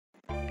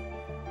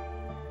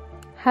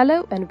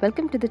Hello and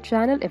welcome to the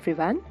channel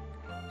everyone.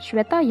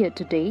 Shweta here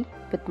today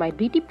with my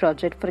beauty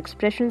project for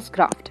expressions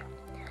craft.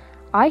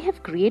 I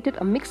have created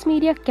a mixed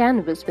media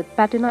canvas with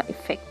patina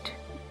effect,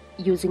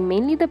 using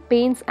mainly the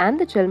paints and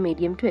the gel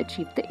medium to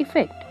achieve the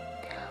effect.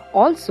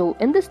 Also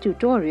in this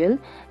tutorial,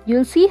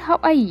 you'll see how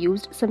I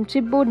used some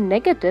chipboard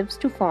negatives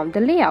to form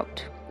the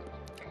layout.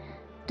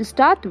 To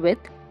start with,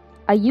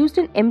 I used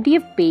an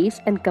MDF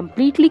base and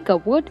completely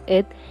covered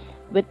it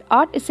with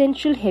Art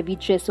Essential Heavy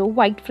Gesso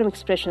White from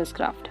Expressions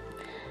Craft.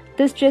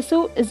 This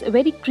gesso is a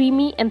very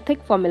creamy and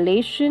thick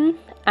formulation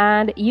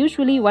and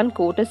usually one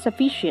coat is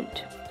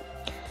sufficient.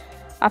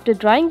 After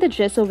drying the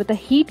gesso with a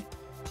heat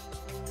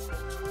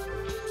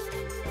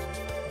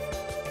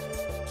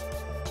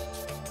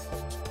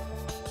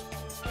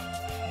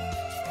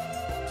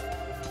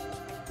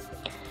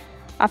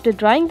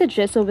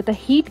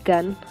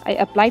gun, I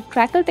applied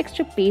crackle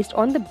texture paste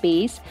on the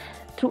base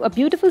through a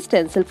beautiful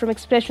stencil from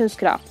Expressions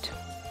Craft.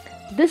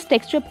 This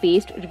texture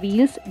paste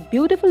reveals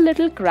beautiful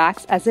little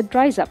cracks as it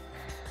dries up,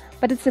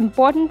 but it's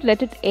important to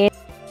let it air.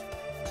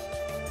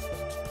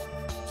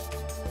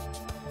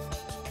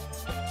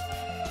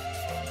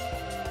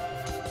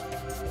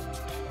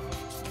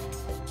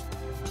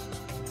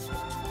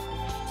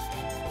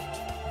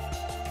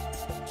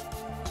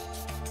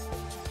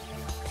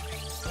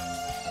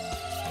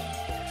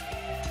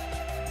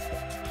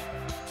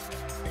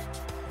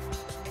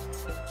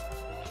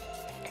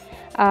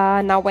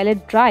 Now while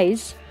it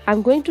dries,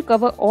 I'm going to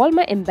cover all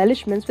my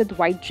embellishments with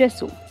white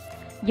gesso.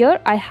 Here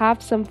I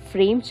have some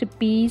frame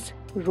chippies,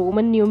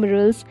 Roman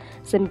numerals,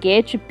 some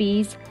gear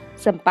chippies,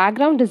 some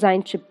background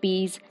design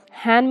chippies,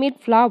 handmade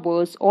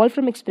flowers, all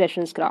from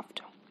Expressions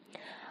Craft.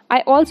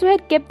 I also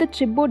had kept the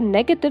chipboard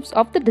negatives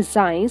of the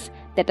designs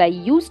that I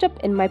used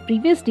up in my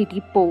previous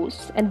DT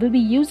posts and will be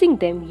using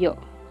them here.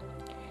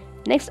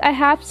 Next I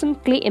have some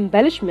clay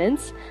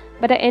embellishments,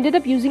 but I ended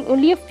up using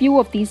only a few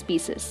of these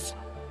pieces.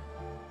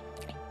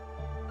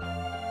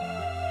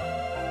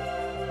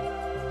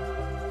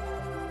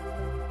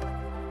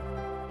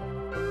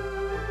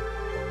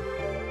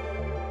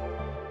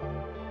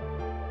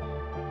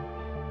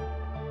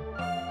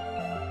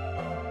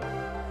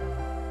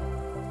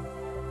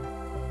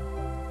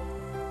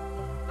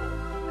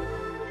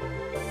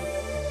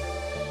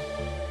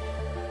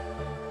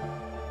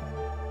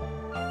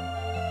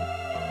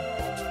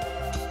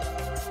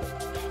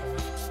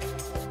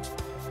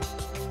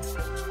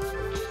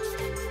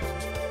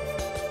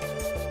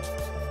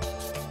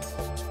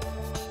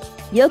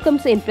 Here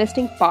comes the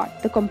interesting part,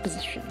 the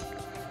composition.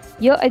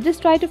 Here I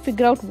just try to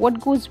figure out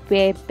what goes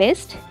where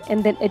best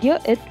and then adhere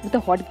it with a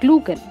hot glue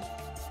gun.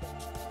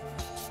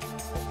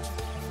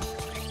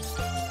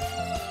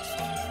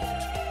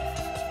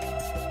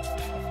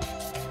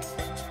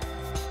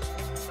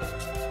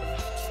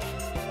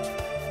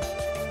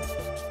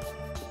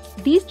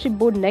 These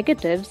chipboard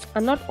negatives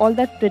are not all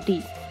that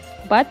pretty,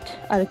 but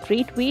are a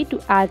great way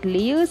to add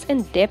layers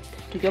and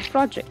depth to your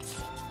projects.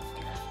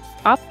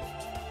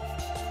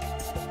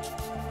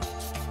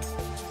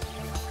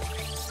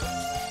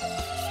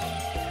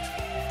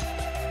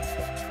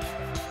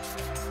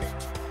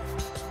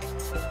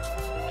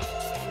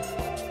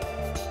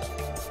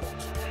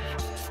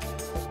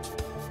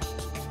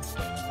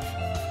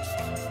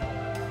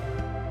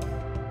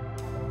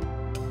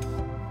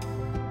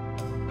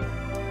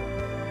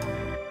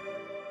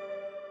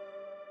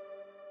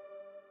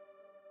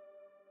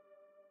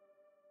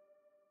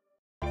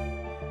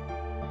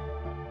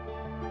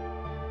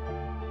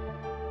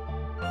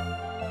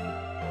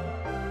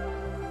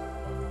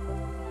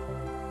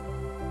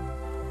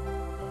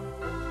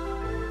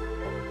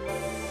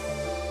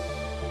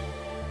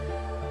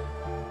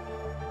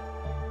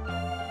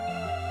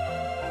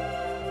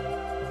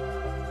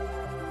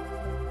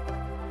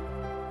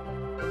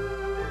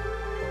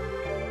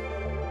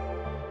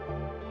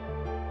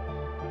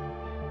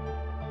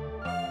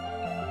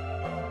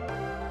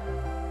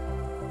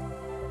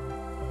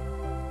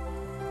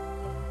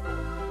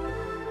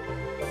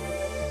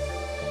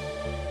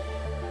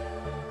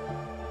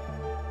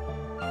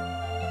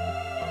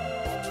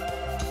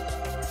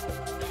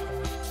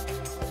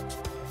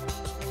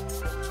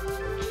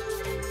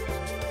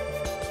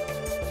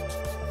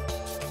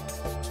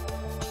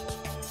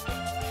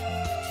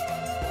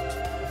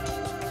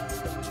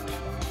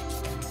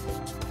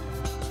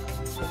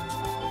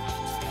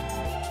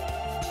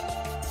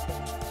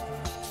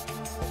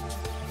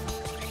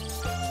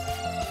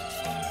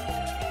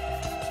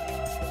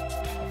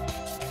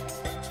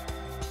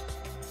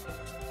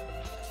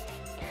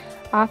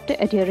 After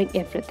adhering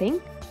everything,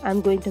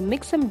 I'm going to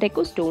mix some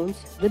deco stones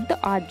with the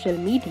art gel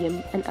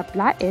medium and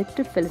apply it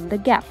to fill in the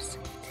gaps.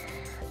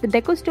 The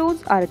deco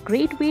stones are a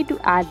great way to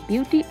add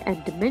beauty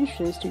and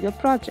dimensions to your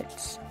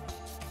projects.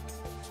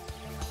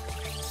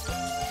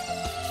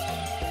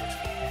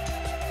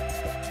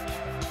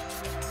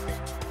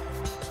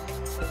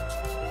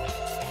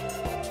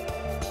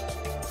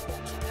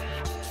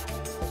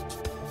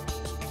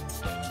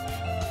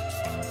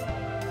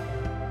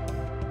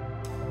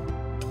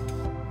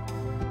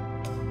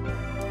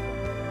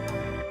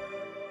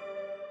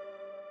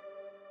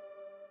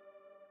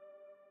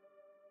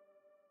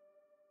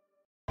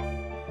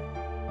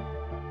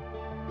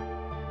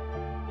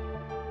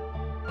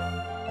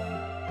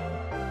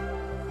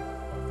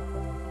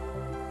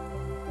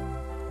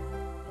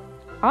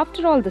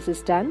 After all this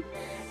is done,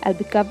 I'll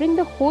be covering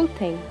the whole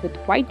thing with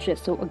white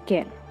gesso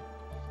again.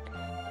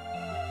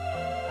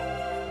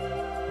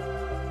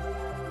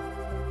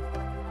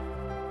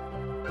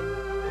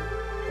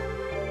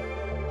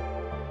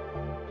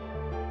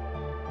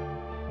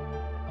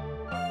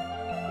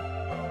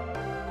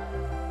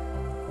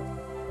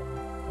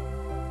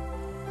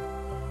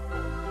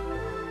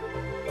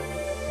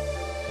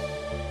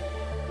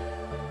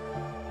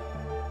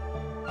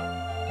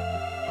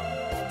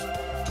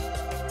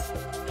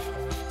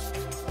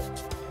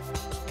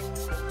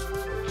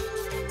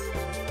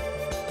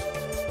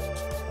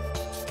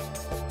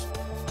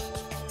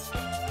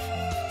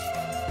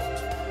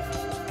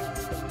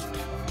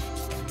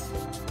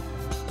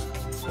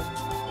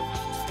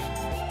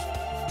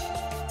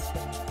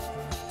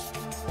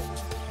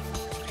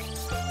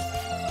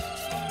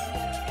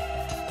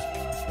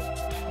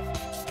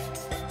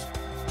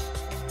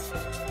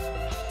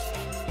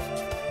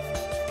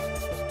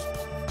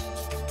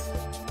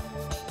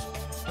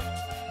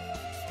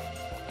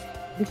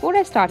 Before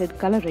I started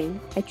coloring,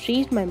 I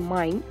changed my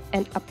mind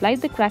and applied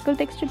the crackle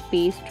textured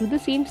paste to the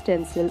same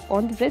stencil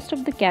on the rest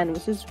of the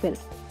canvas as well.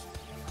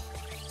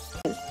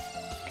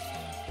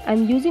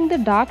 I'm using the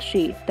dark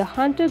shade, the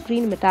hunter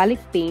green metallic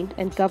paint,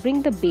 and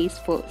covering the base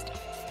first.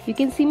 You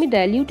can see me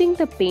diluting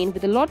the paint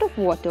with a lot of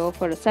water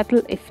for a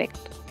subtle effect.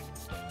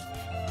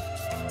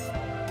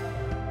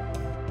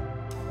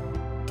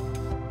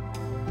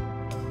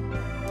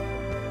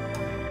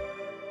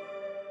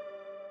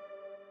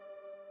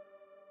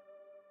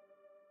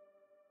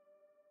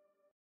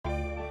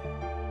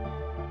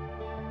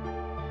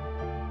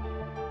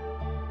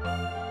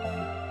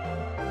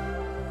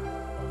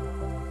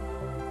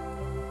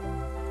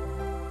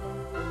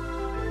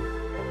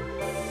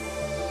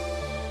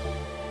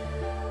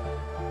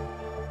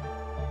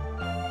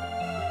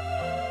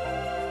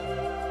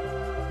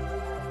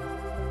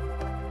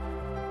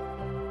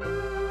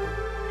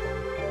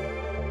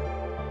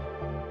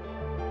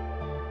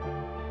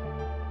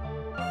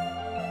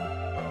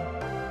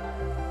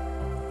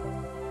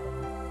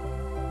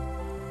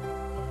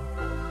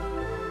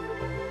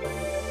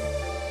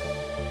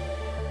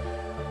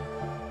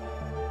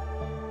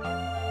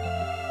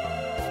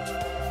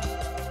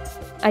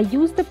 I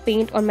used the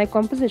paint on my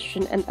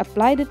composition and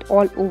applied it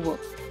all over.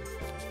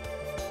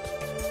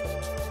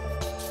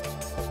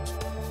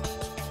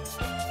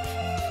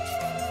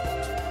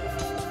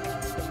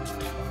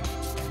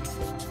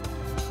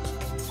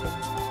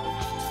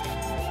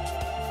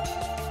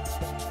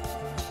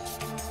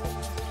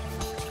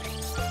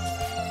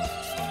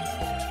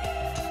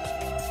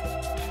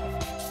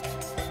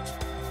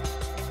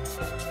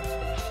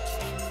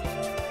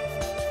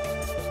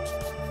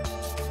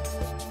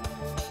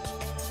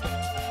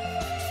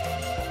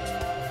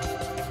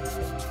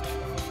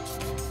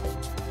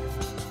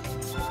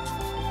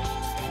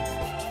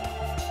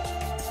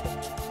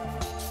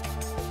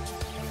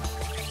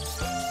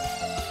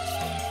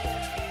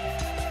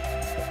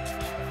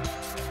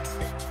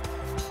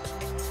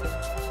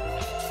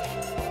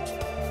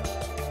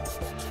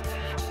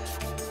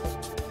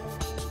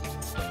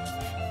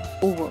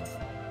 Over.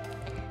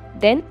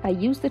 Then I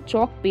used the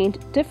chalk paint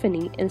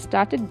Tiffany and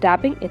started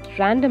dabbing it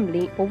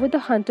randomly over the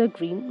hunter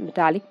green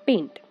metallic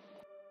paint.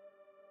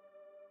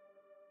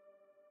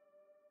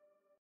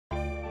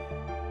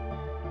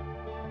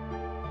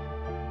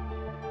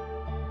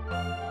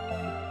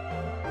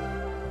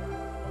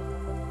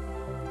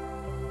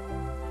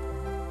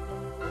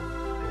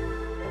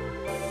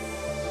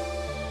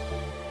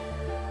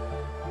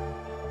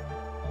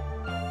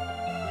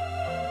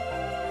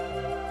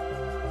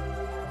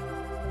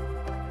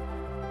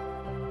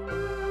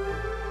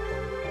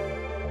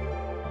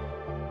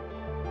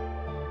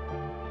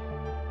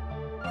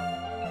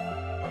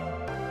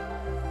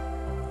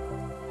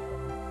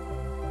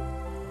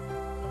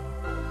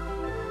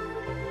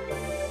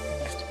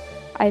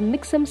 I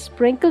mixed some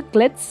sprinkled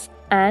glitz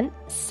and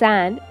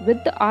sand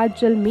with the art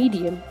gel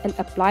medium and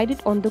applied it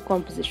on the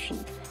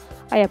composition.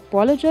 I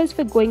apologize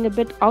for going a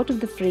bit out of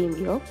the frame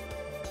here.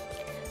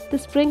 The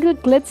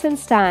sprinkled glitz and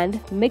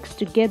sand mixed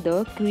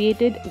together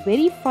created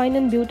very fine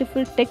and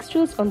beautiful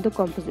textures on the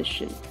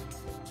composition.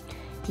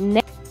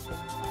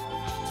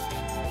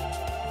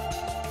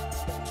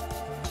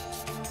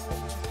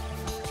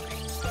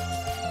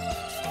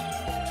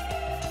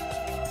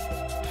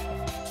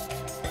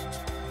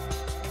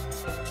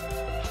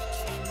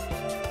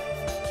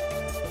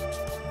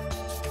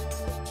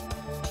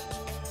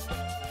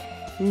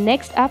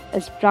 Next up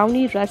is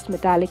brownie rust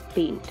metallic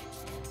paint.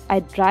 I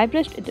dry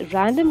brushed it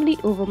randomly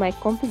over my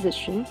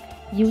composition,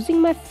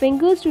 using my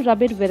fingers to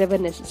rub it wherever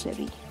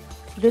necessary.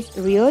 This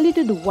really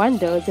did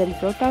wonders and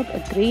brought out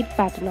a great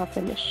patina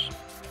finish.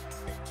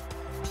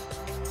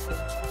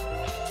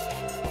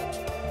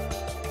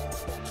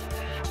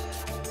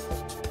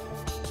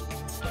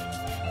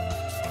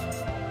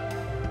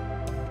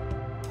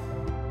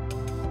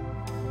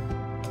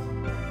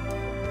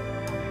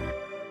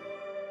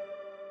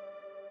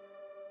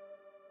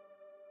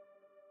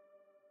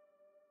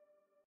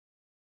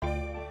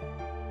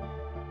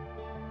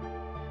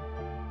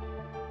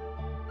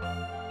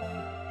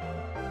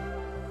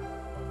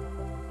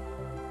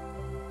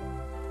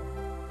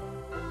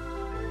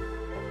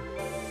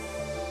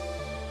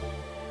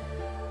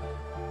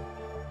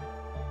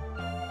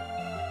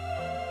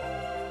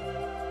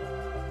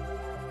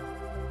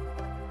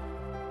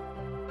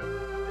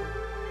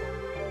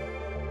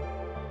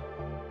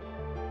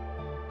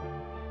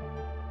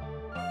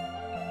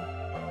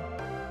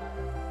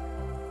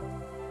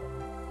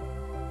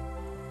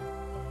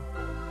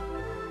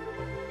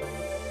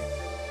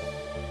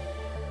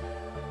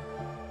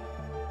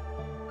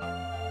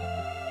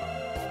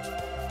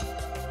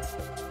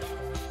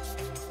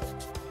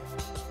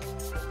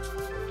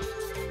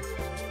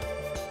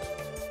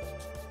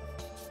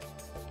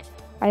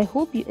 I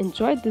hope you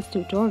enjoyed this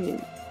tutorial.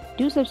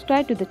 Do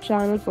subscribe to the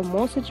channel for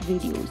more such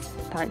videos.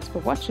 Thanks for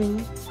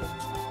watching.